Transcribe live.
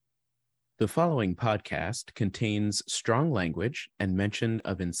The following podcast contains strong language and mention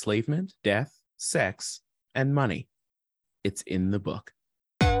of enslavement, death, sex, and money. It's in the book.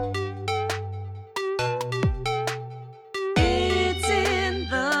 It's in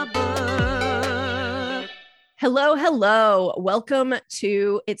the book. Hello. Welcome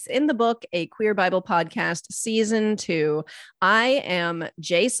to It's in the Book, a Queer Bible podcast, season 2. I am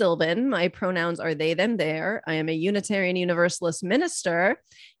Jay Sylvan. My pronouns are they, them, their. I am a Unitarian Universalist minister,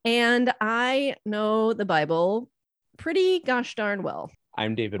 and I know the Bible pretty gosh darn well.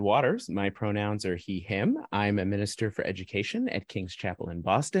 I'm David Waters. My pronouns are he, him. I'm a minister for education at King's Chapel in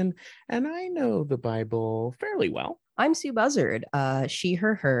Boston, and I know the Bible fairly well. I'm Sue Buzzard, she,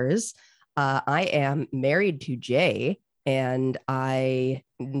 her, hers. I am married to Jay, and I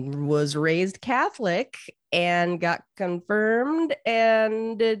was raised Catholic and got confirmed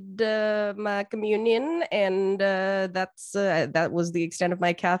and did my communion, and that was the extent of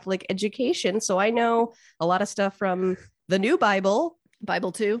my Catholic education. So I know a lot of stuff from the new Bible.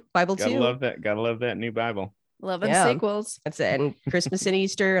 Bible 2. Bible 2. Gotta love that new Bible. Love and Yeah. sequels. That's it. And Christmas and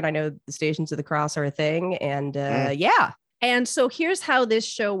Easter, and I know the Stations of the Cross are a thing. And yeah. And so here's how this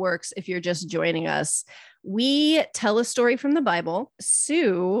show works if you're just joining us. We tell a story from the Bible.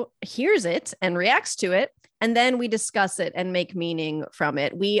 Sue hears it and reacts to it, and then we discuss it and make meaning from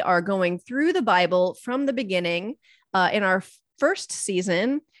it. We are going through the Bible from the beginning. In our first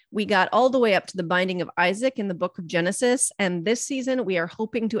season, we got all the way up to the binding of Isaac in the book of Genesis. And this season, we are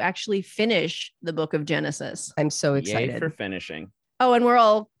hoping to actually finish the book of Genesis. I'm so Yay excited. for finishing. Oh, and we're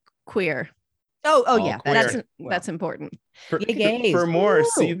all queer. Oh All yeah. queer. That's important. For gays. more, Woo.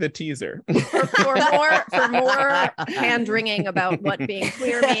 see the teaser. For more hand wringing about what being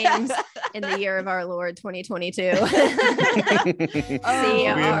queer means in the year of our Lord 2022. We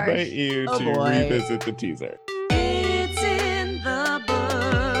our- invite you Oh, to boy. revisit the teaser. It's in the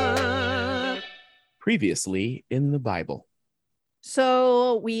book. Previously in the Bible.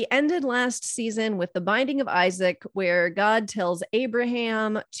 So we ended last season with the binding of Isaac, where God tells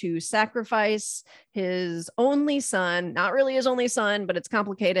Abraham to sacrifice his only son, not really his only son, but it's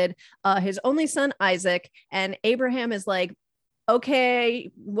complicated, his only son, Isaac. And Abraham is like,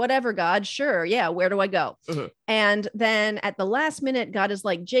 okay, whatever, God, sure. Yeah, where do I go? Uh-huh. And then at the last minute, God is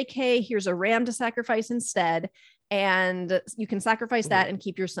like, JK, here's a ram to sacrifice instead. And you can sacrifice that and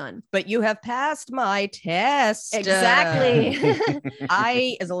keep your son. But you have passed my test. Exactly.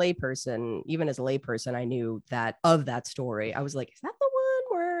 I, as a layperson, I knew that of that story. I was like, is that the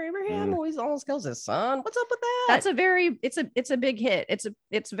one where Abraham always almost kills his son? What's up with that? That's it's a big hit.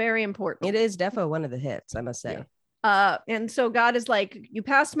 It's very important. It is defo one of the hits, I must say. And so God is like, you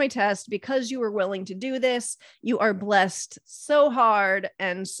passed my test because you were willing to do this. You are blessed so hard,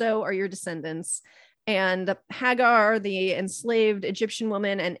 and so are your descendants. And Hagar, the enslaved Egyptian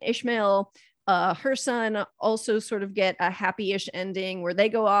woman, and Ishmael, her son, also sort of get a happy-ish ending where they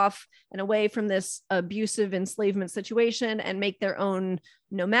go off and away from this abusive enslavement situation and make their own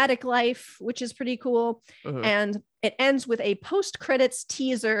nomadic life, which is pretty cool. Mhm. And it ends with a post-credits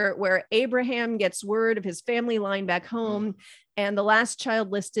teaser where Abraham gets word of his family line back home, and the last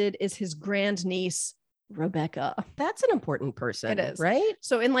child listed is his grandniece, Rebecca. That's an important person. It is. Right?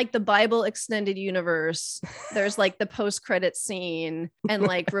 So in like the Bible extended universe, there's like the post-credit scene, and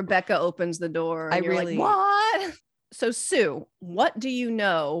like Rebecca opens the door, and you're like, what? So Sue, what do you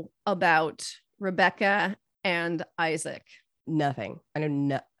know about Rebecca and Isaac? Nothing. I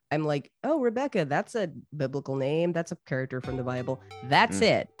know I'm like, oh, Rebecca, that's a biblical name. That's a character from the Bible. That's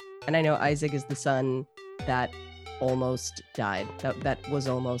it. And I know Isaac is the son that almost died. That was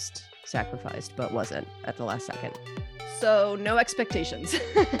almost sacrificed, but wasn't at the last second. So no expectations.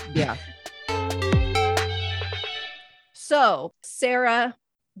 Yeah. So Sarah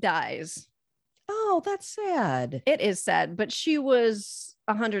dies. Oh, that's sad. It is sad, but she was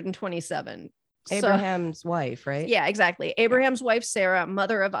 127. So- Abraham's wife, right? yeah, exactly. Abraham's wife, Sarah,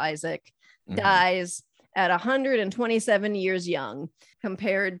 mother of Isaac, dies at 127 years young,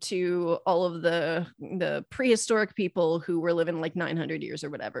 compared to all of the prehistoric people who were living like 900 years or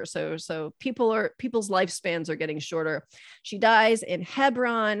whatever. So people's lifespans are getting shorter. She dies in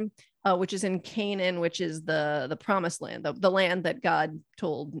Hebron, which is in Canaan, which is the promised land, the land that God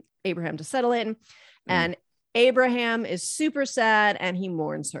told Abraham to settle in. And Abraham is super sad and he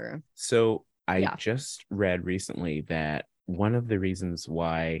mourns her. So I Yeah. just read recently that one of the reasons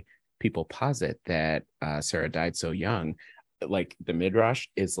why people posit that Sarah died so young, like the Midrash,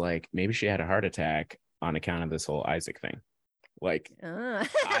 is like maybe she had a heart attack on account of this whole Isaac thing. Like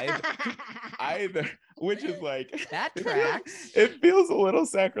either, which is like That tracks. It feels a little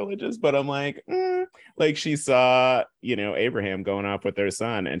sacrilegious, but I'm like, like she saw, Abraham going off with their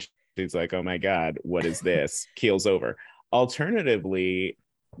son, and she's like, oh my God, what is this? Keels over. Alternatively,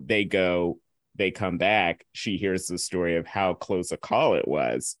 they come back. She hears the story of how close a call it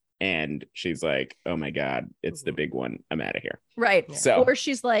was. And she's like, oh my God, it's the big one. I'm out of here. Right. So, Or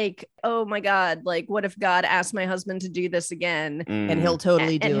she's like, oh my God, like, what if God asked my husband to do this again? And he'll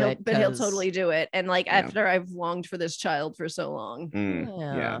totally And do he'll- it. But he'll 'cause- totally do it. And like, Yeah. after I've longed for this child for so long.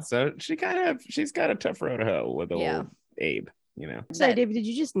 Yeah. So she's got a tough road to hoe with old Abe, you know. Sorry, David, did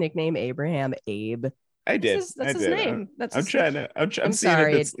you just nickname Abraham Abe? I did. That's his name. That's I'm his- trying to. I'm seeing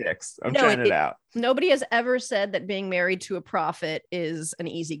sorry. if it sticks. I'm No, trying it it- out. Nobody has ever said that being married to a prophet is an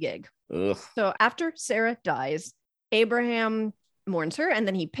easy gig. Ugh. So after Sarah dies, Abraham mourns her, and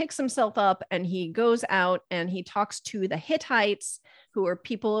then he picks himself up and he goes out and he talks to the Hittites, who are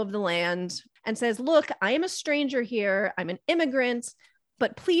people of the land, and says, look, I am a stranger here. I'm an immigrant,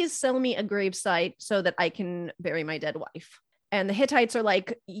 but please sell me a gravesite so that I can bury my dead wife. And the Hittites are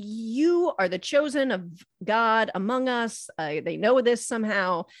like, you are the chosen of God among us. They know this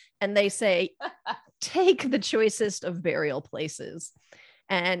somehow. And they say, take the choicest of burial places.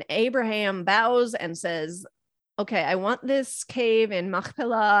 And Abraham bows and says, okay, I want this cave in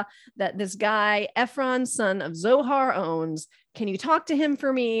Machpelah that this guy, Ephron, son of Zohar, owns. Can you talk to him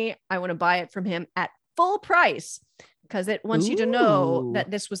for me? I want to buy it from him at full price, because it wants you to know Ooh. that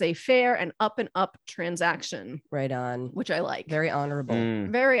this was a fair and up transaction, Right on. which I like. Very honorable.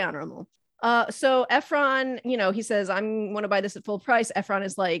 Very honorable. So Ephron, he says, I'm want to buy this at full price. Ephron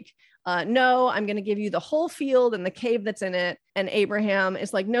is like, no, I'm going to give you the whole field and the cave that's in it. And Abraham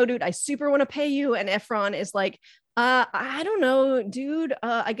is like, no, dude, I super want to pay you. And Ephron is like, I don't know, dude.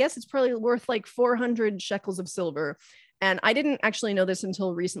 I guess it's probably worth like 400 shekels of silver. And I didn't actually know this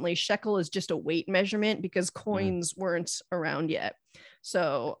until recently. Shekel is just a weight measurement because coins weren't around yet.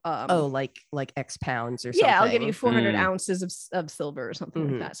 So, like X pounds or something. yeah, I'll give you 400 Mm. ounces of silver or something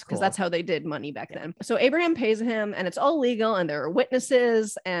Mhm, like that, because cool. that's how they did money back then. So Abraham pays him, and it's all legal, and there are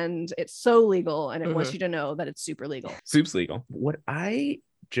witnesses, and it's so legal, and it wants Mhm. you to know that it's super legal. Soup's legal. What I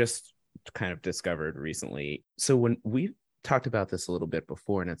just kind of discovered recently. So when we talked about this a little bit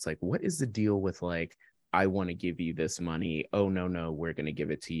before, and it's like, what is the deal with like, I want to give you this money. Oh, no, we're going to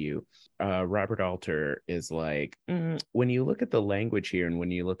give it to you. Robert Alter is like, when you look at the language here and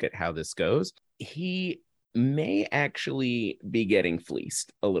when you look at how this goes, he may actually be getting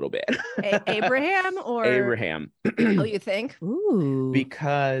fleeced a little bit. Abraham or Abraham. Oh, you think? Ooh.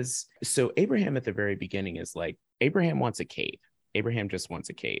 Because so Abraham at the very beginning is like, Abraham wants a cave. Abraham just wants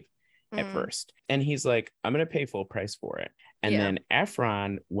a cave at Mm. first. And he's like, I'm going to pay full price for it. And Yeah. then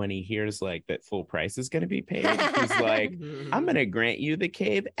Ephron, when he hears like that full price is going to be paid, he's like, I'm going to grant you the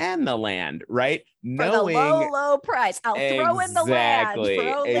cave and the land, right? For the low price. I'll throw in the land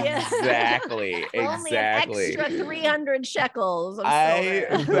for only, exactly. only an extra 300 shekels of I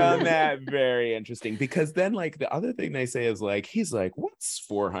silver. found that very interesting, because then like the other thing they say is like, he's like, what's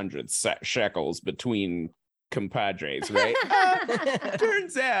 400 shekels between compadres, right?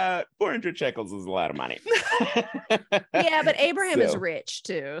 Turns out 400 shekels is a lot of money. Yeah, but Abraham is So, rich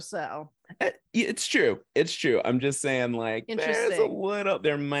too, so it's true. I'm just saying, like,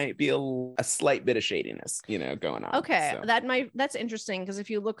 there might be a slight bit of shadiness, going on. okay, So. that's interesting, because if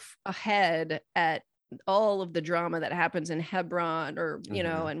you look ahead at all of the drama that happens in Hebron, or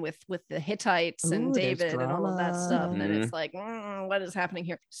and with the Hittites and Ooh, there's David and all of that stuff, then drama. it's like, what is happening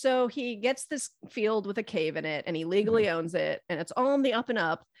here? So he gets this field with a cave in it, and he legally owns it, and it's all on the up and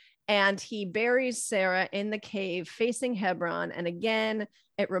up. And he buries Sarah in the cave facing Hebron. And again,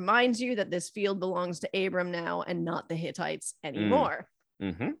 it reminds you that this field belongs to Abram now and not the Hittites anymore.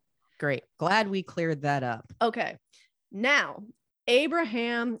 Mm-hmm. Great. Glad we cleared that up. Okay. Now,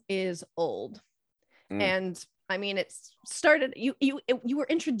 Abraham is old. Mm. And I mean, it's started, you were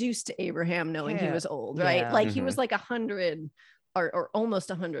introduced to Abraham knowing he Yeah. was old, right? Yeah. Like he was like 100 or almost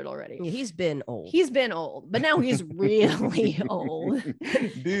 100 already. He's been old. He's been old, but now he's really old.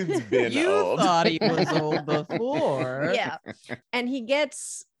 Dude's been You old. thought he was old before. Yeah. And he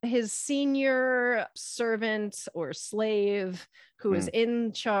gets his senior servant or slave who is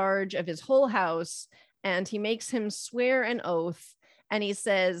in charge of his whole house, and he makes him swear an oath. And he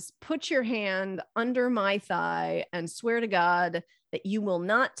says, put your hand under my thigh and swear to God that you will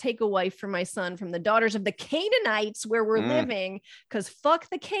not take a wife for my son from the daughters of the Canaanites where we're living, because fuck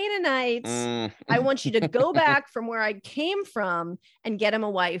the Canaanites. I want you to go back from where I came from and get him a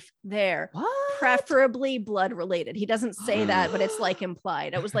wife there. What? Preferably blood related. He doesn't say that, but it's like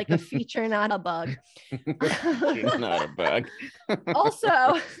implied. It was like a feature, not a bug. Not a bug.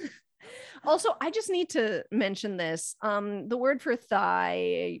 Also, I just need to mention this. The word for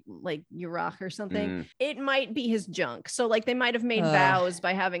thigh, like Urach or something, Mm. it might be his junk. So like they might have made vows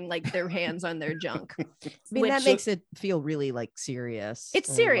by having like their hands on their junk. I mean, that Which- makes it feel really like serious. It's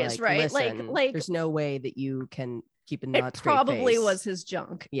and, serious, right? Like- listen, like- there's no way that you can keep a It not straight probably face. was his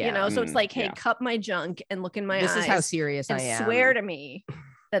junk. You Yeah. know, so it's like, hey, Yeah. cup my junk and look in my This eyes is how serious and I am. swear to me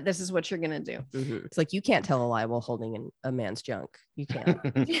that this is what you're gonna do. Mhm. It's like you can't tell a lie while holding a man's junk. You can't.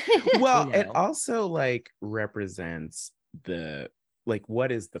 Well, You it know. also like represents the like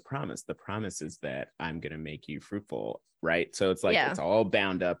what is the promise? The promise is that I'm gonna make you fruitful, right? So it's like Yeah. it's all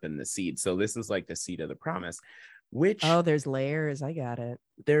bound up in the seed. So this is like the seed of the promise, which Oh, there's layers. I got it.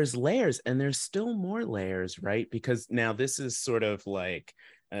 there's layers and there's still more layers, right? Because now this is sort of like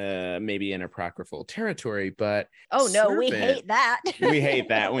maybe in apocryphal territory, but Oh no, we servant- hate that. we hate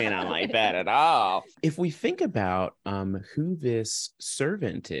that. We don't like that at all. If we think about who this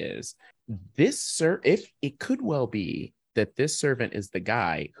servant is, if it could well be that this servant is the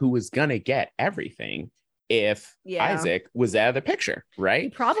guy who was gonna get everything if Yeah. Isaac was out of the picture, He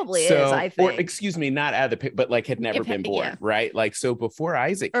right? probably is, I think. Or excuse me, not out of the picture, but like had never If- been born, yeah. right? Like so before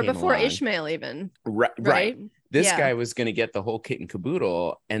Isaac or came before along, Ishmael even. right? Right. This Yeah. guy was going to get the whole kit and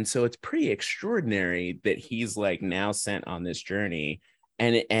caboodle. And so it's pretty extraordinary that he's like now sent on this journey.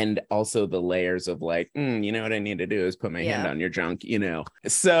 And also the layers of like, you know what I need to do is put my hand Yeah. on your junk, you know?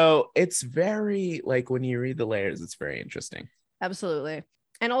 So it's very like when you read the layers, it's very interesting. Absolutely.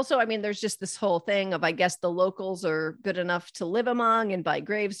 And also, I mean, there's just this whole thing of, I guess the locals are good enough to live among and buy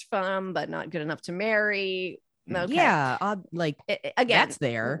graves from, but not good enough to marry. Okay. Yeah. Like Again, that's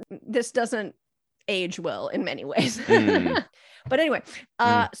there. this doesn't age well in many ways. Mm. But anyway,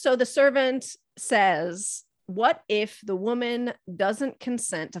 so the servant says, what if the woman doesn't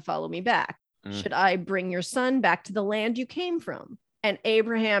consent to follow me back? Mm. Should I bring your son back to the land you came from? And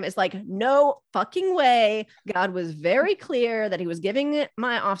Abraham is like, no fucking way. God was very clear that he was giving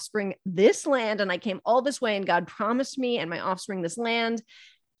my offspring this land. And I came all this way and God promised me and my offspring this land.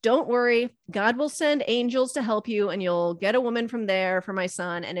 Don't worry. God will send angels to help you and you'll get a woman from there for my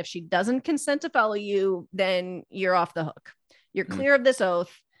son. And if she doesn't consent to follow you, then you're off the hook. You're Hmm. clear of this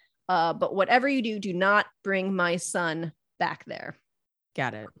oath. But whatever you do, do not bring my son back there.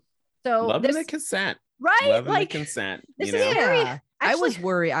 Got it. So Loving this, the consent. right? Loving Like the consent. this You is know? very- Yeah. I actually- was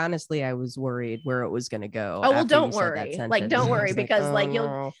worried. Honestly, I was worried where it was going to go. Oh, well, after don't you said that worry. Like, sentence. don't I worry, was because, like, you'll-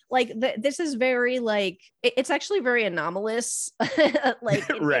 oh. like this is very like it's actually very anomalous like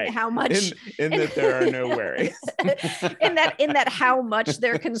in Right. how much in that there are no worries. in that how much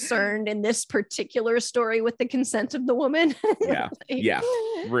they're concerned in this particular story with the consent of the woman. Yeah. Yeah.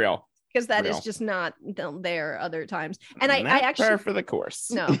 Real. Because that is Real. just not there other times. And I Not actually par for the course.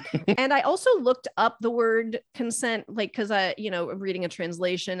 no. And I also looked up the word consent, like, because I, reading a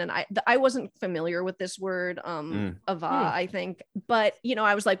translation and I wasn't familiar with this word, ava, I think, but,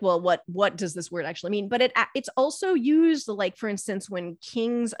 I was like, well, what does this word actually mean? But it's also used, like, for instance, when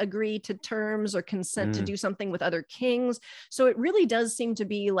kings agree to terms or consent to do something with other kings. So it really does seem to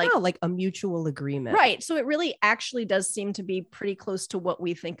be like, Oh, like a mutual agreement. right. So it really actually does seem to be pretty close to what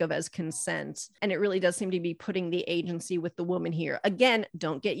we think of as consent. And it really does seem to be putting the agency with the woman here. Again,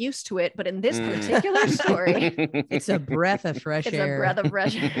 don't get used to it. But in this particular story, It's a breath of fresh it's air. a breath of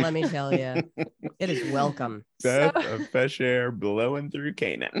fresh air. Let me tell you, it is welcome. Breath of fresh air blowing through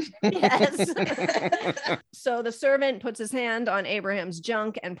Canaan. Yes. So the servant puts his hand on Abraham's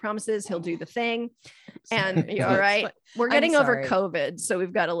junk and promises he'll do the thing. And you're all right. We're I'm getting over sorry. COVID. So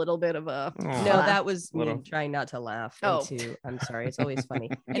we've got a little bit of a. Aw. No, that was Little- me trying not to laugh. Oh. I'm sorry. It's always funny.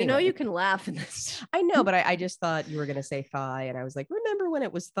 You know, Anyway. you can laugh in this. I know, but I just thought you were going to say thigh. And I was like, remember when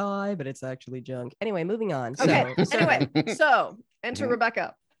it was thigh, but it's actually junk. Anyway, moving on. Okay. So, Anyway, so enter Mhm.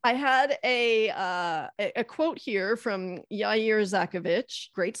 Rebecca. I had a quote here from Yair Zakovich,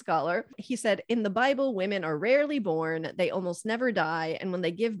 great scholar. He said, "In the Bible, women are rarely born; they almost never die, and when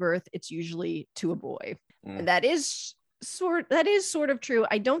they give birth, it's usually to a boy." And that is sort of true.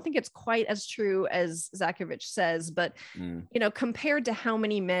 I don't think it's quite as true as Zakovich says, but compared to how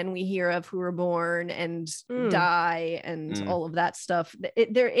many men we hear of who are born and die and all of that stuff,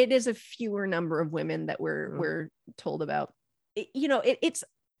 it is a fewer number of women that we're told about. It's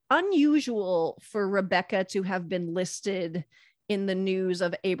unusual for Rebecca to have been listed in the news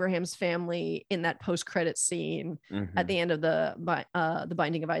of Abraham's family in that post-credit scene at the end of the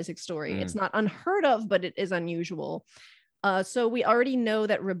Binding of Isaac story. It's not unheard of, but it is unusual. So we already know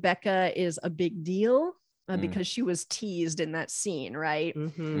that Rebecca is a big deal because she was teased in that scene, right?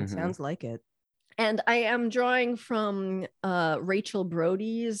 sounds like it. And I am drawing from Rachel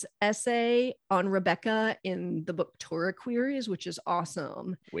Brody's essay on Rebecca in the book Torah Queries, which is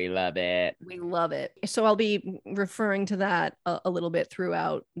awesome. We love it. We love it. So I'll be referring to that a little bit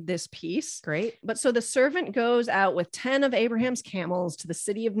throughout this piece. Great. But so the servant goes out with 10 of Abraham's camels to the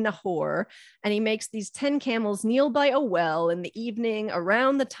city of Nahor, and he makes these 10 camels kneel by a well in the evening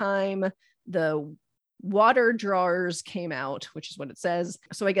around the time the water drawers came out, which is what it says.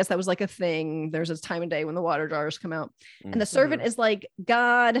 So I guess that was like a thing. There's a time of day when the water drawers come out. And the servant is like,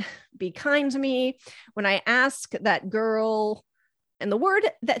 God, be kind to me. When I ask that girl, and the word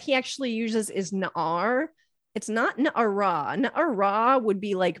that he actually uses is Na'ar. It's not Na'ara. Na'ara would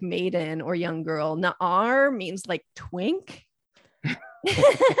be like maiden or young girl. Na'ar means like twink.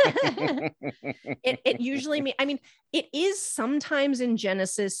 it usually means, I mean, it is sometimes in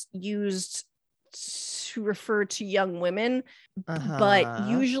Genesis used to refer to young women, but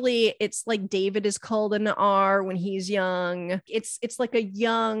usually it's like David is called an R when he's young. It's like a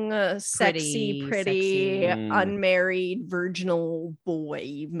young, sexy, unmarried, virginal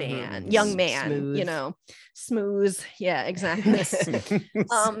boy man, young man, smooth. You know, smooth. Yeah, exactly.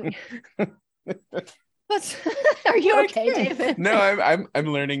 But are you okay, David? No, I'm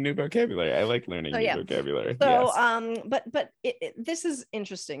learning new vocabulary. I like learning new vocabulary. So, yes. But this is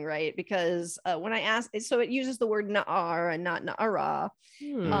interesting, right? Because when I ask, so it uses the word na'ar and not na'ara.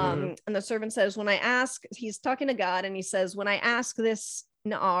 And the servant says, when I ask, he's talking to God, and he says, when I ask this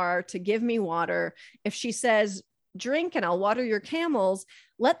na'ar to give me water, if she says, drink and I'll water your camels,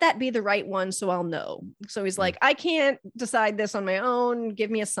 let that be the right one so I'll know. So he's like, I can't decide this on my own. Give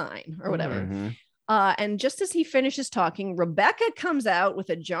me a sign or whatever. And just as he finishes talking, Rebecca comes out with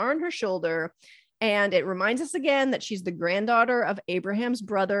a jar on her shoulder, and it reminds us again that she's the granddaughter of Abraham's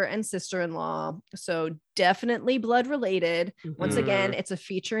brother and sister-in-law. So definitely blood related. Once again, it's a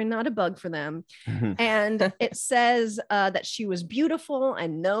feature and not a bug for them. And it says that she was beautiful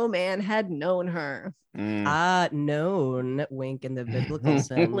and no man had known her. Known, wink in the biblical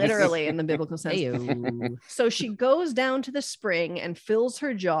sense. Literally in the biblical sense. Ayo. So she goes down to the spring and fills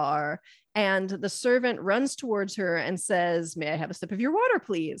her jar. And the servant runs towards her and says, may I have a sip of your water,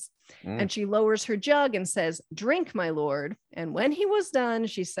 please? And she lowers her jug and says, drink, my lord. And when he was done,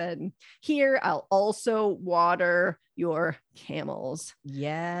 she said, here, I'll also water your camels.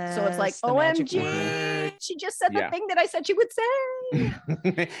 Yeah. So it's like, OMG, she just said the thing that I said she would say.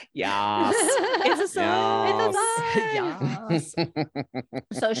 Yes. It's a sign. Yes. It's a sign.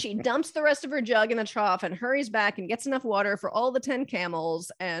 So she dumps the rest of her jug in the trough and hurries back and gets enough water for all the 10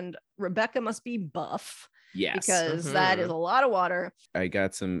 camels. And Rebecca must be buff. Yes. Because that is a lot of water. I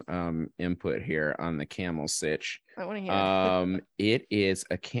got some input here on the camel sitch. I want to hear it is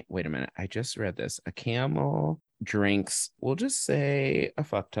wait a minute. I just read this. A camel drinks, we'll just say a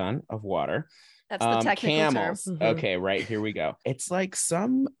fuck ton of water. That's the technical camels. term. Okay, right, here we go. It's like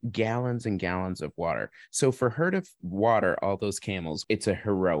some gallons and gallons of water. So for her to water all those camels, it's a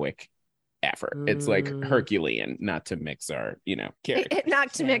heroic effort. It's like Herculean, not to mix our, character.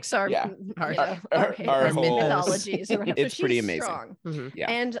 Not to mix our whole mythologies. It's pretty amazing. Strong. Yeah.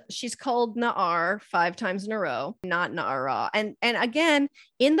 And she's called Na'ar 5 times in a row, not Na'ara. And again,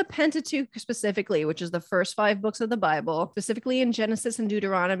 in the Pentateuch specifically, which is the first 5 books of the Bible, specifically in Genesis and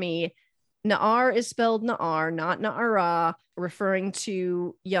Deuteronomy, Na'ar is spelled Na'ar, not Na'ara, referring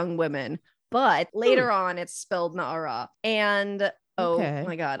to young women. But later on, it's spelled Na'ara. And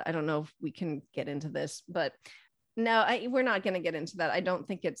my God, I don't know if we can get into this, but no, we're not going to get into that. I don't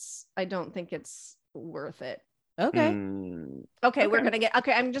think it's worth it. Okay. Okay, we're going to get,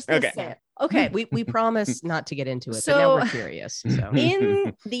 I'm just going to say it. Okay. We promise not to get into it, So- but now we're curious. So.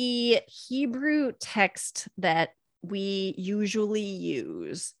 In the Hebrew text that we usually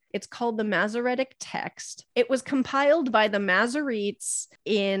use, it's called the Masoretic text. It was compiled by the Masoretes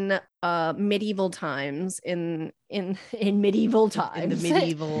in medieval times. In medieval times. In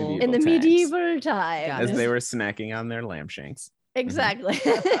the medieval times. As they were snacking on their lamb shanks. Exactly.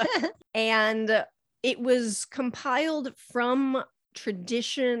 And it was compiled from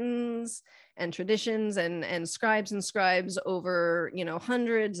traditions and scribes over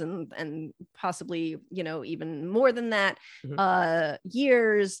hundreds and possibly even more than that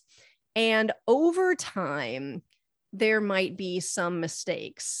years. And over time there might be some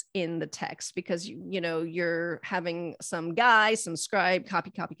mistakes in the text because you're having some scribe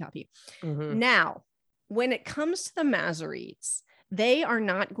copy. Now when it comes to the Masoretes, they are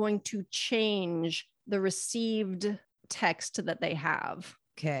not going to change the received text that they have.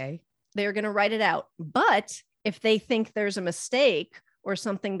 Okay. They're going to write it out. But if they think there's a mistake or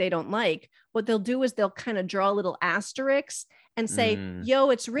something they don't like, what they'll do is they'll kind of draw little asterisks and say, yo,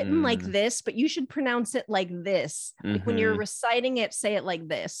 it's written like this, but you should pronounce it like this. Like when you're reciting it, say it like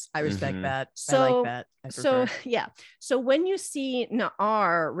this. I respect that. So, I like that. I so prefer. yeah. So when you see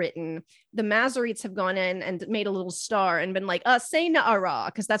Na'ar written, the Masoretes have gone in and made a little star and been like, say Na'ara,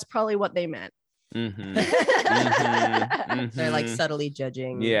 because that's probably what they meant. They're like subtly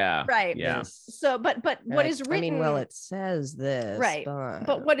judging. Yeah. Right. Yeah. So, but They're what like, is written? I mean, well, it says this, right.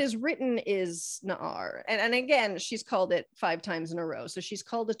 But what is written is Na'ar, and again, she's called it 5 times in a row. So she's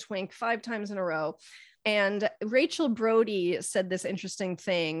called a twink 5 times in a row. And Rachel Brody said this interesting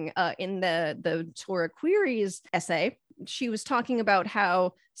thing in the Torah Queries essay. She was talking about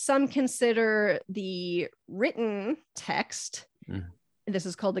how some consider the written text. This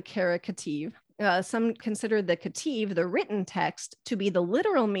is called the Kara Kativ. Some consider the Kativ, the written text, to be the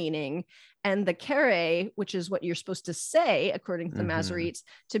literal meaning, and the Kere, which is what you're supposed to say, according to the Masoretes,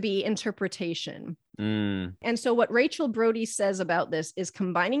 to be interpretation. And so what Rachel Brody says about this is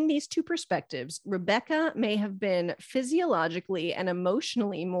combining these two perspectives, Rebecca may have been physiologically and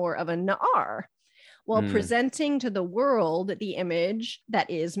emotionally more of a Na'ar, while presenting to the world the image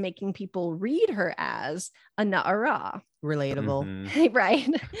that is making people read her as a Na'ara. Relatable. Right.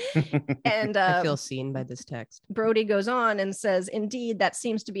 And I feel seen by this text. Brody goes on and says, indeed, that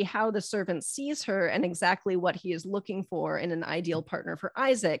seems to be how the servant sees her and exactly what he is looking for in an ideal partner for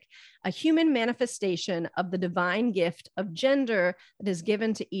Isaac, a human manifestation of the divine gift of gender that is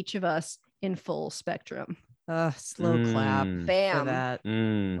given to each of us in full spectrum. Slow clap. Bam. For that.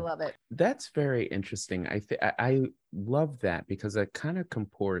 I love it. That's very interesting. I love that because it kind of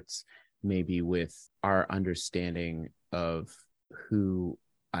comports maybe with our understanding of who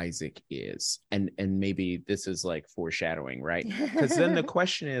Isaac is, and maybe this is like foreshadowing, right? Because then the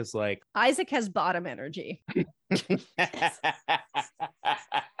question is like, Isaac has bottom energy. he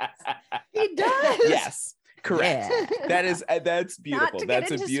does. Yes, correct. Yeah. That's beautiful. Not to That's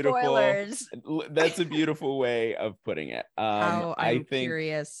get a into beautiful. spoilers. That's a beautiful way of putting it. I'm I think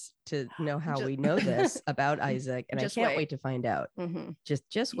curious to know how Just- we know this about Isaac, and I Just can't wait. wait to find out. Mhm.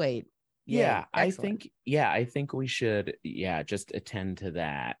 Just wait. yeah, I excellent. think we should just attend to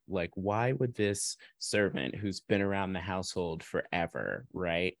that. Like, why would this servant who's been around the household forever,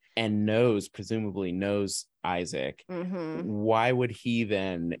 right, and presumably knows Isaac, Mhm. why would he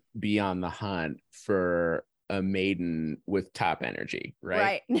then be on the hunt for a maiden with top energy,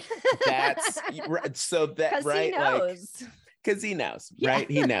 right? That's so that 'Cause right, he knows. because he knows, Yeah. right?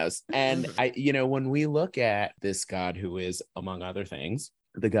 He knows. And when we look at this God who is, among other things,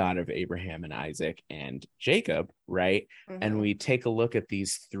 the God of Abraham and Isaac and Jacob, right? And Mhm. we take a look at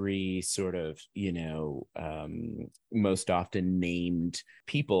these 3 sort of, most often named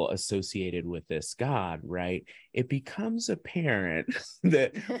people associated with this God, right? It becomes apparent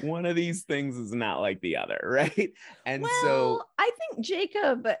that one of these things is not like the other, right? And so I think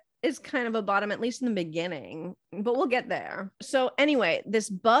Jacob is kind of a bottom, at least in the beginning, but we'll get there. So anyway, this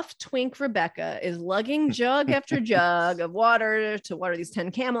buff twink Rebecca is lugging jug after jug of water to water these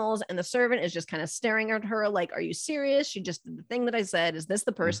 10 camels, and the servant is just kind of staring at her like, are you serious? She just did the thing that I said. Is this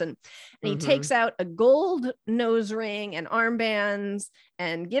the person? And he takes out a gold nose ring and armbands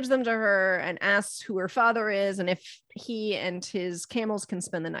and gives them to her and asks who her father is and if he and his camels can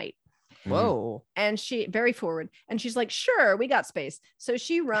spend the night. Whoa. And she very forward, and she's like, sure, we got space. So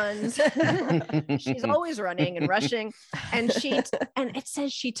she runs. She's always running and rushing, and it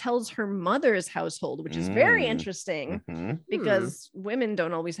says she tells her mother's household, which is very interesting because women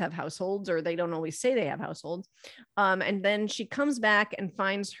don't always have households, or they don't always say they have households. And then she comes back and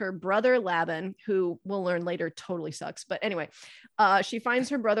finds her brother Laban, who we'll learn later totally sucks, but anyway, she finds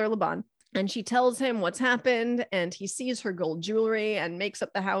her brother Laban. And she tells him what's happened, and he sees her gold jewelry and makes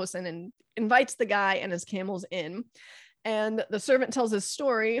up the house and invites the guy and his camels in. And the servant tells his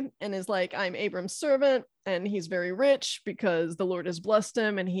story and is like, I'm Abram's servant, and he's very rich because the Lord has blessed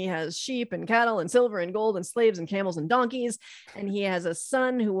him, and he has sheep and cattle and silver and gold and slaves and camels and donkeys, and he has a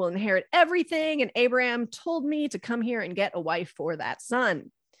son who will inherit everything. And Abraham told me to come here and get a wife for that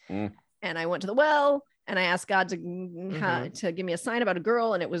son. And I went to the well, and I asked God to give me a sign about a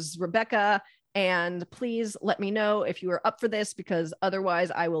girl, and it was Rebecca. And please let me know if you are up for this, because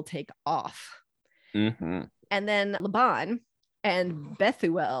otherwise I will take off. And then Laban and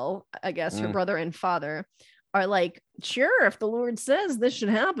Bethuel, I guess her brother and father, are like, sure, if the Lord says this should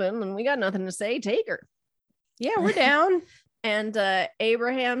happen, and we got nothing to say, take her. Yeah, we're down. And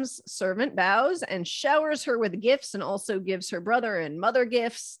Abraham's servant bows and showers her with gifts, and also gives her brother and mother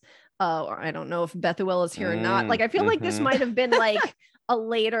gifts. Or I don't know if Bethuel is here or not. Like, I feel like this might have been like a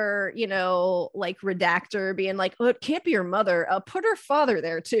later, like redactor being like, oh, it can't be your mother. Put her father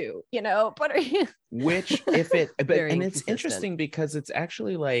there too, put her. Which if it, but Very and it's inconsistent. interesting because it's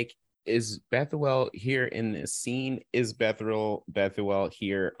actually like, is Bethuel here in this scene? Is Bethuel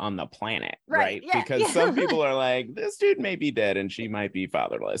here on the planet? Right, yeah, Because yeah. some people are like, this dude may be dead and she might be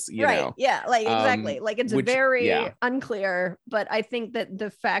fatherless, you know. Yeah, like exactly. Like it's which- very yeah. unclear, but I think that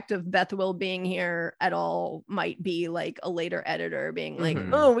the fact of Bethuel being here at all might be like a later editor being like, Mhm.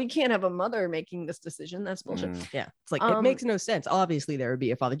 oh, we can't have a mother making this decision. That's bullshit. Mm. Yeah, it's like it makes no sense. Obviously, there would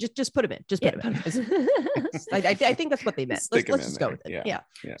be a father. Just put him in. Just put him in. I think that's what they meant. Stick him Let's in just go there. with it. Yeah.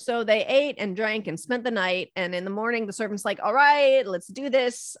 Yeah. So they ate and drank and spent the night. And in the morning, the servant's like, all right, let's do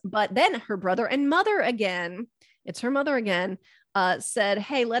this. But then her brother and mother again, it's her mother again, said,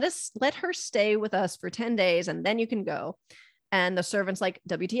 hey, let her stay with us for 10 days and then you can go. And the servant's like,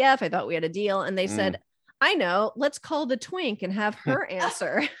 WTF, I thought we had a deal. And they said, I know, let's call the twink and have her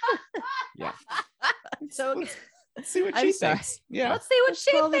answer. Yeah. So Let's see what I'm she sorry. thinks. Yeah. let's see what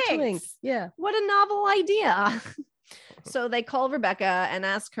she Call the thinks. twink. Yeah. What a novel idea. So they call Rebecca and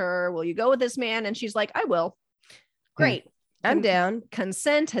ask her, will you go with this man? And she's like, I will. Great. I'm down.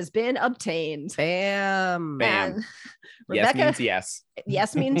 Consent has been obtained. Bam. Bam. And Yes Rebecca, means yes.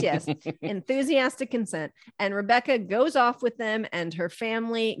 yes means yes. Enthusiastic consent. And Rebecca goes off with them, and her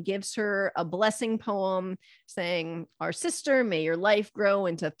family gives her a blessing poem saying, our sister, may your life grow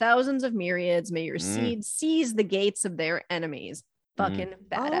into thousands of myriads. May your seed seize the gates of their enemies. Fucking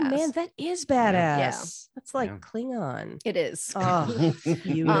badass. Oh man, that is badass. Yeah. That's like Yeah. Oh. Klingon. It is. Oh,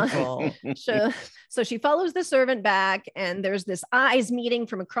 beautiful. So she follows the servant back, and there's this eyes meeting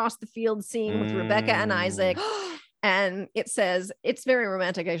from across the field scene with Rebecca and Isaac. And it says, it's very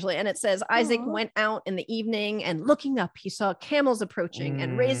romantic actually. And it says, Isaac Aw. went out in the evening, and looking up, he saw camels approaching,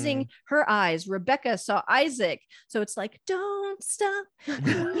 and raising her eyes, Rebecca saw Isaac. So it's like, don't stop.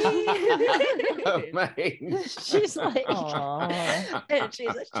 Oh, my. She's like, Aw. and she's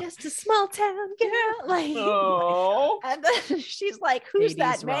like, just a small town girl. Like, Oh. and then she's like, who's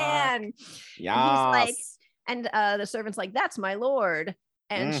that 80s rock. man? Yes. like, And the servant's like, that's my lord.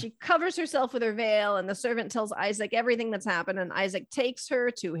 And she covers herself with her veil, and the servant tells Isaac everything that's happened. And Isaac takes her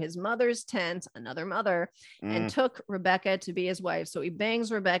to his mother's tent, another mother, and took Rebecca to be his wife. So he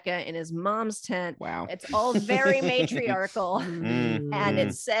bangs Rebecca in his mom's tent. Wow. It's all very matriarchal. Mm. And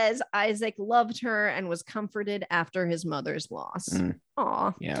it says Isaac loved her and was comforted after his mother's loss.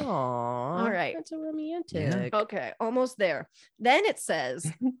 Aw. Yeah. All right. That's a romantic. Okay, almost there. Then it says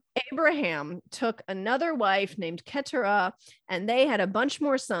Abraham took another wife named Keturah, and they had a bunch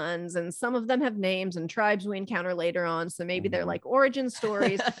more sons, and some of them have names and tribes we encounter later on. So maybe they're like origin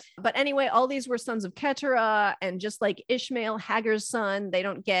stories. But anyway, all these were sons of Keturah, and just like Ishmael, Hagar's son, they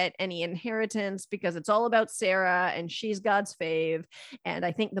don't get any inheritance because it's all about Sarah, and she's God's fave. And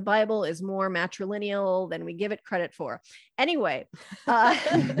I think the Bible is more matrilineal than we give it credit for. Anyway,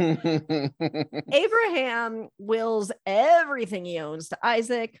 Abraham wills everything he owns to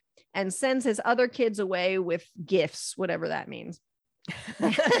Isaac and sends his other kids away with gifts, whatever that means.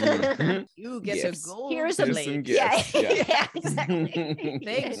 You get Gifts. a gold Here's a plate. some yeah, gifts, yeah. yeah, exactly.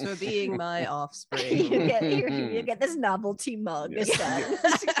 Thanks for being my you offspring. get this novelty mug. Yes,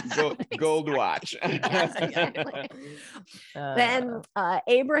 son. Gold watch. Yes, exactly. Then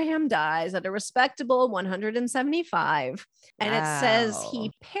Abraham dies at a respectable 175, and it says Wow.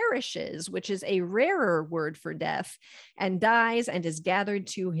 he perishes, which is a rarer word for death, and dies and is gathered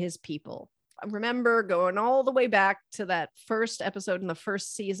to his people. Remember, going all the way back to that first episode in the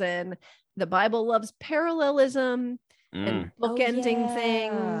first season, the Bible loves parallelism and bookending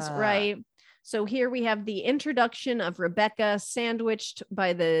things, yeah. right? So here we have the introduction of Rebecca sandwiched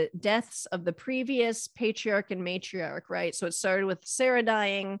by the deaths of the previous patriarch and matriarch, right? So it started with Sarah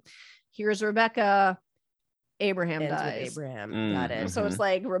dying. Here's Rebecca. Abraham Ends with dies. Abraham. Got it. So it's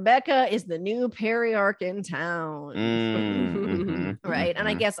like Rebecca is the new patriarch in town. Right. And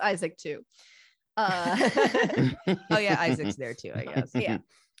I guess Isaac too. Oh yeah, Isaac's there too, I guess. Yeah.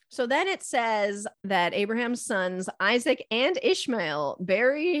 So then it says that Abraham's sons, Isaac and Ishmael,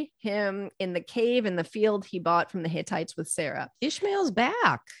 bury him in the cave in the field he bought from the Hittites with Sarah. Ishmael's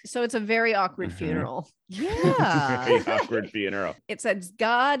back. So it's a very awkward funeral. Yeah. Very awkward funeral. It says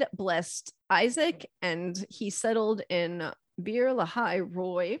God blessed Isaac and he settled in Bir Lahai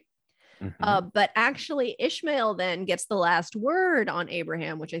Roy. But actually, Ishmael then gets the last word on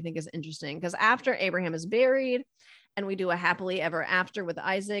Abraham, which I think is interesting because after Abraham is buried and we do a happily ever after with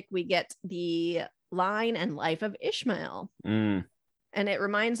Isaac, we get the line and life of Ishmael. And it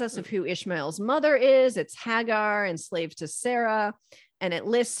reminds us of who Ishmael's mother is. It's Hagar, enslaved to Sarah. And it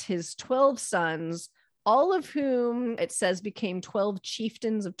lists his 12 sons, all of whom it says became 12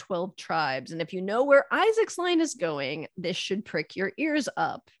 chieftains of 12 tribes. And if you know where Isaac's line is going, this should prick your ears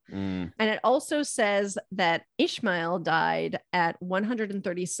up. Mm. And it also says that Ishmael died at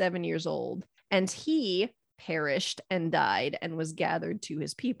 137 years old, and he perished and died and was gathered to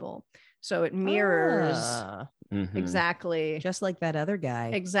his people. So it mirrors Mhm. exactly. Just like that other guy.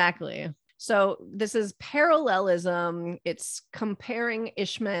 Exactly. So this is parallelism. It's comparing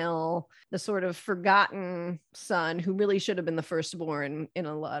Ishmael, the sort of forgotten son who really should have been the firstborn in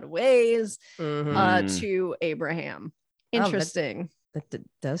a lot of ways, Mhm. Mm. to Abraham. Oh, that- Interesting. That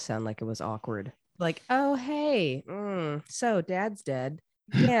does sound like it was awkward. Like, oh, hey, so dad's dead.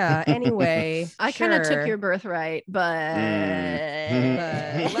 Yeah, anyway. I kind of took sure. your birthright, but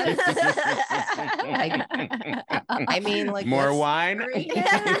I mean, like, more let's- wine.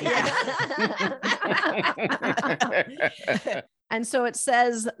 And so it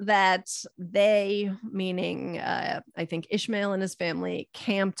says that they, meaning I think Ishmael and his family,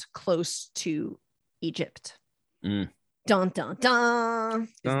 camped close to Egypt. Mm. Dun dun dun.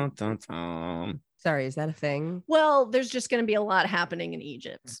 Dun, dun, dun. Sorry, is that a thing? Well, there's just going to be a lot happening in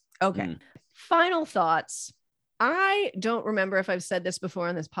Egypt. Okay. Mm. Final thoughts. I don't remember if I've said this before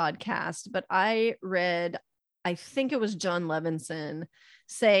on this podcast, but I read, I think it was John Levinson,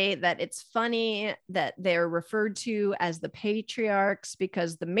 say that it's funny that they're referred to as the patriarchs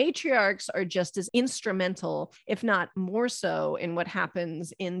because the matriarchs are just as instrumental, if not more so, in what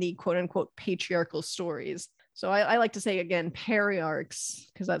happens in the quote unquote patriarchal stories. So I like to say again, periarchs,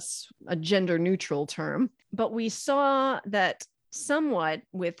 because that's a gender neutral term. But we saw that somewhat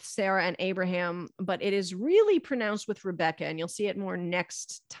with Sarah and Abraham, but it is really pronounced with Rebecca, and you'll see it more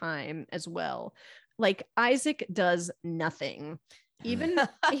next time as well. Like Isaac does nothing. Even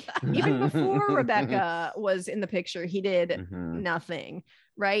before Rebecca was in the picture, he did Mhm. nothing,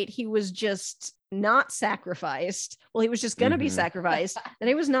 right? He was just not sacrificed. Well, he was just going to be Mhm. sacrificed. Then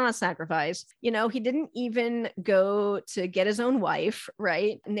he was not sacrificed. You know, he didn't even go to get his own wife,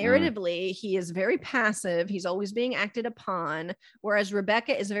 right? Narratively, he is very passive. He's always being acted upon, whereas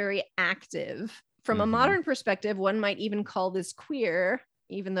Rebecca is very active. From a Mhm. modern perspective, one might even call this queer,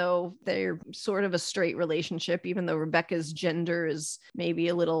 even though they're sort of a straight relationship, even though Rebecca's gender is maybe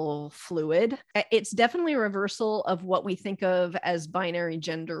a little fluid. It's definitely a reversal of what we think of as binary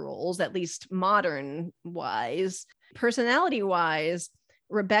gender roles, at least modern wise. Personality wise,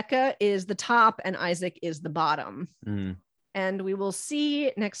 Rebecca is the top and Isaac is the bottom. Mm. And we will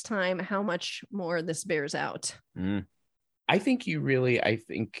see next time how much more this bears out. Mm. I think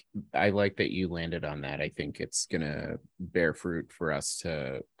I like that you landed on that. I think it's gonna bear fruit for us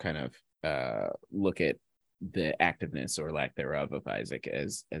to kind of look at the activeness or lack thereof of Isaac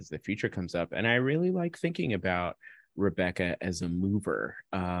as the future comes up. And I really like thinking about Rebecca as a mover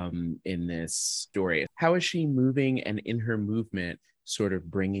in this story. How is she moving, and in her movement sort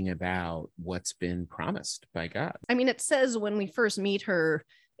of bringing about what's been promised by God? I mean, it says when we first meet her,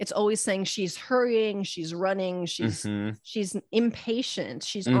 it's always saying she's hurrying, she's running, she's impatient,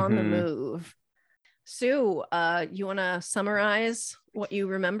 she's on the Mhm. move. Sue, you want to summarize what you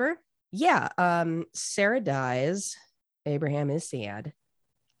remember? Yeah. Sarah dies. Abraham is sad.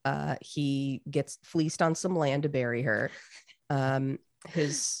 He gets fleeced on some land to bury her.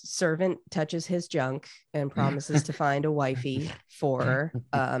 His servant touches his junk and promises to find a wifey for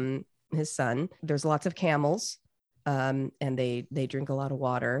his son. There's lots of camels. And they drink a lot of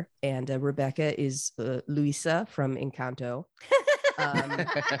water. And Rebecca is Luisa from Encanto,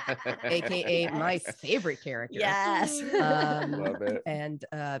 aka my favorite character. Yes. Love it. And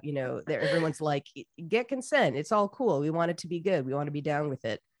everyone's like, get consent. It's all cool. We want it to be good. We want to be down with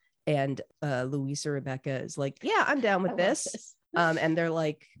it. And Luisa Rebecca is like, yeah, I'm down with this. And they're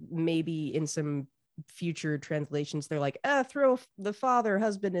like, maybe in some future translations, they're like, throw the father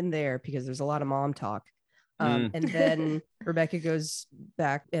husband in there because there's a lot of mom talk. And then Rebecca goes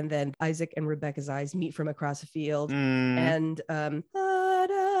back, and then Isaac and Rebecca's eyes meet from across a field, and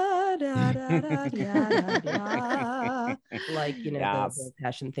like, Yes. the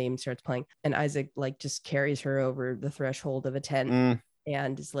passion theme starts playing, and Isaac like just carries her over the threshold of a tent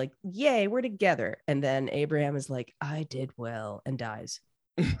and is like, yay, we're together. And then Abraham is like, I did well, and dies.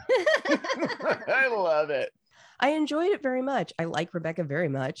 I love it. I enjoyed it very much. I like Rebecca very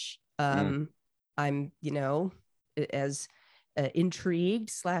much. I'm, as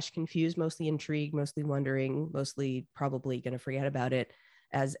intrigued / confused, mostly intrigued, mostly wondering, mostly probably going to forget about it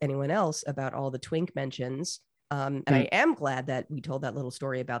as anyone else about all the twink mentions. And I am glad that we told that little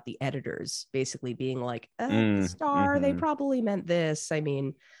story about the editors basically being like, the star, they probably meant this. I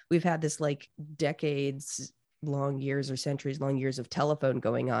mean, we've had this like decades long years or centuries long years of telephone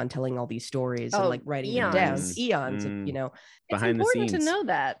going on, telling all these stories and Oh, like writing eons. them down, eons, Mm. you know. It's Behind the important to scenes. know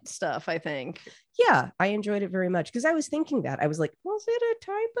that stuff, I think. Yeah, I enjoyed it very much because I was thinking that. I was like, was it a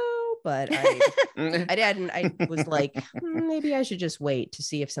typo? But I didn't. I was like, maybe I should just wait to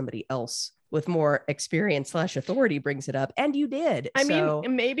see if somebody else with more experience / authority brings it up. And you did. I So,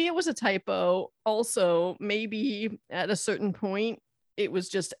 mean, maybe it was a typo. Also, maybe at a certain point, it was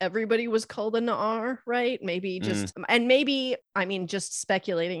just everybody was called a Na'ar, right? Maybe just, and maybe, I mean, just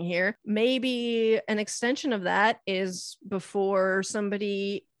speculating here, maybe an extension of that is before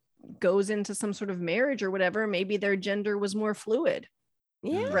somebody goes into some sort of marriage or whatever, maybe their gender was more fluid,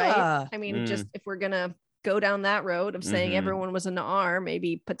 yeah. right? I mean, Mm. just if we're going to go down that road of saying Mhm. everyone was a Na'ar,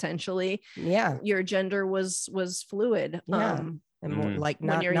 maybe potentially Yeah. your gender was fluid. Yeah. And more Mm. like When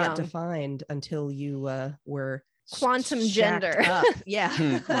not you're not young. defined until you were Quantum shacked gender. up.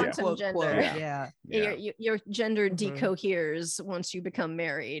 Yeah. Quantum Quote, gender. quote. Yeah. Yeah. Your gender Mhm. decoheres once you become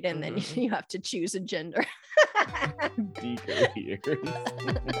married, and then Mhm. you have to choose a gender. Decoheres.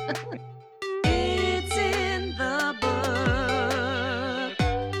 It's in the book.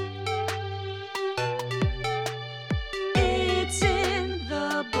 It's in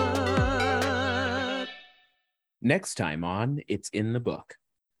the book. Next time on It's in the Book,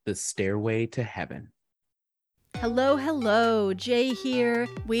 The Stairway to Heaven. Hello, Jay here.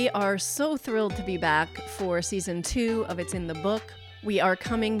 We are so thrilled to be back for season 2 of It's in the Book. We are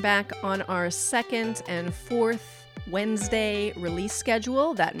coming back on our second and fourth Wednesday release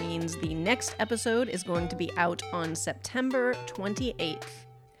schedule. That means the next episode is going to be out on September 28th.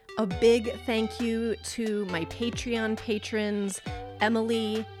 A big thank you to my Patreon patrons,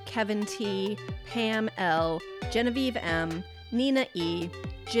 Emily, Kevin T, Pam L, Genevieve M, Nina E,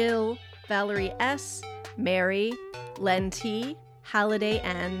 Jill, Valerie S, Mary, Len T, Halliday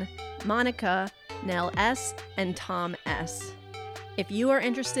N, Monica, Nell S, and Tom S. If you are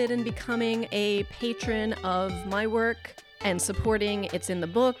interested in becoming a patron of my work and supporting It's in the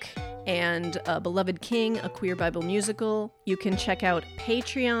Book and Beloved King, a queer Bible musical, you can check out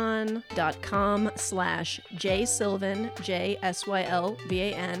patreon.com/jsylvan,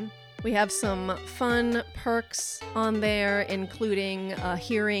 JSYLVAN. We have some fun perks on there, including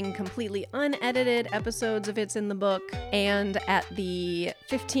hearing completely unedited episodes of It's in the Book. And at the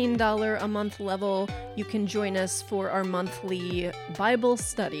 $15 a month level, you can join us for our monthly Bible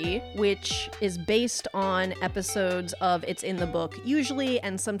study, which is based on episodes of It's in the Book, usually,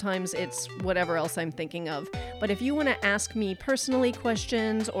 and sometimes it's whatever else I'm thinking of. But if you want to ask me personally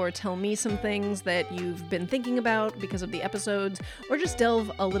questions or tell me some things that you've been thinking about because of the episodes, or just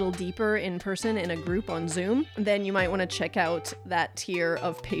delve a little deeper in person in a group on Zoom, then you might want to check out that tier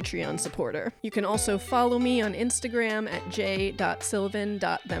of Patreon supporter. You can also follow me on Instagram at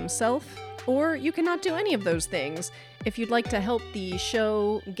j.sylvan.themself, or you cannot do any of those things. If you'd like to help the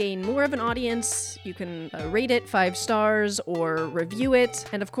show gain more of an audience, you can rate it 5 stars or review it,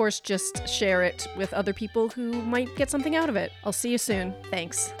 and of course just share it with other people who might get something out of it. I'll see you soon.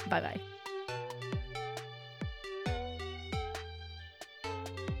 Thanks. Bye-bye.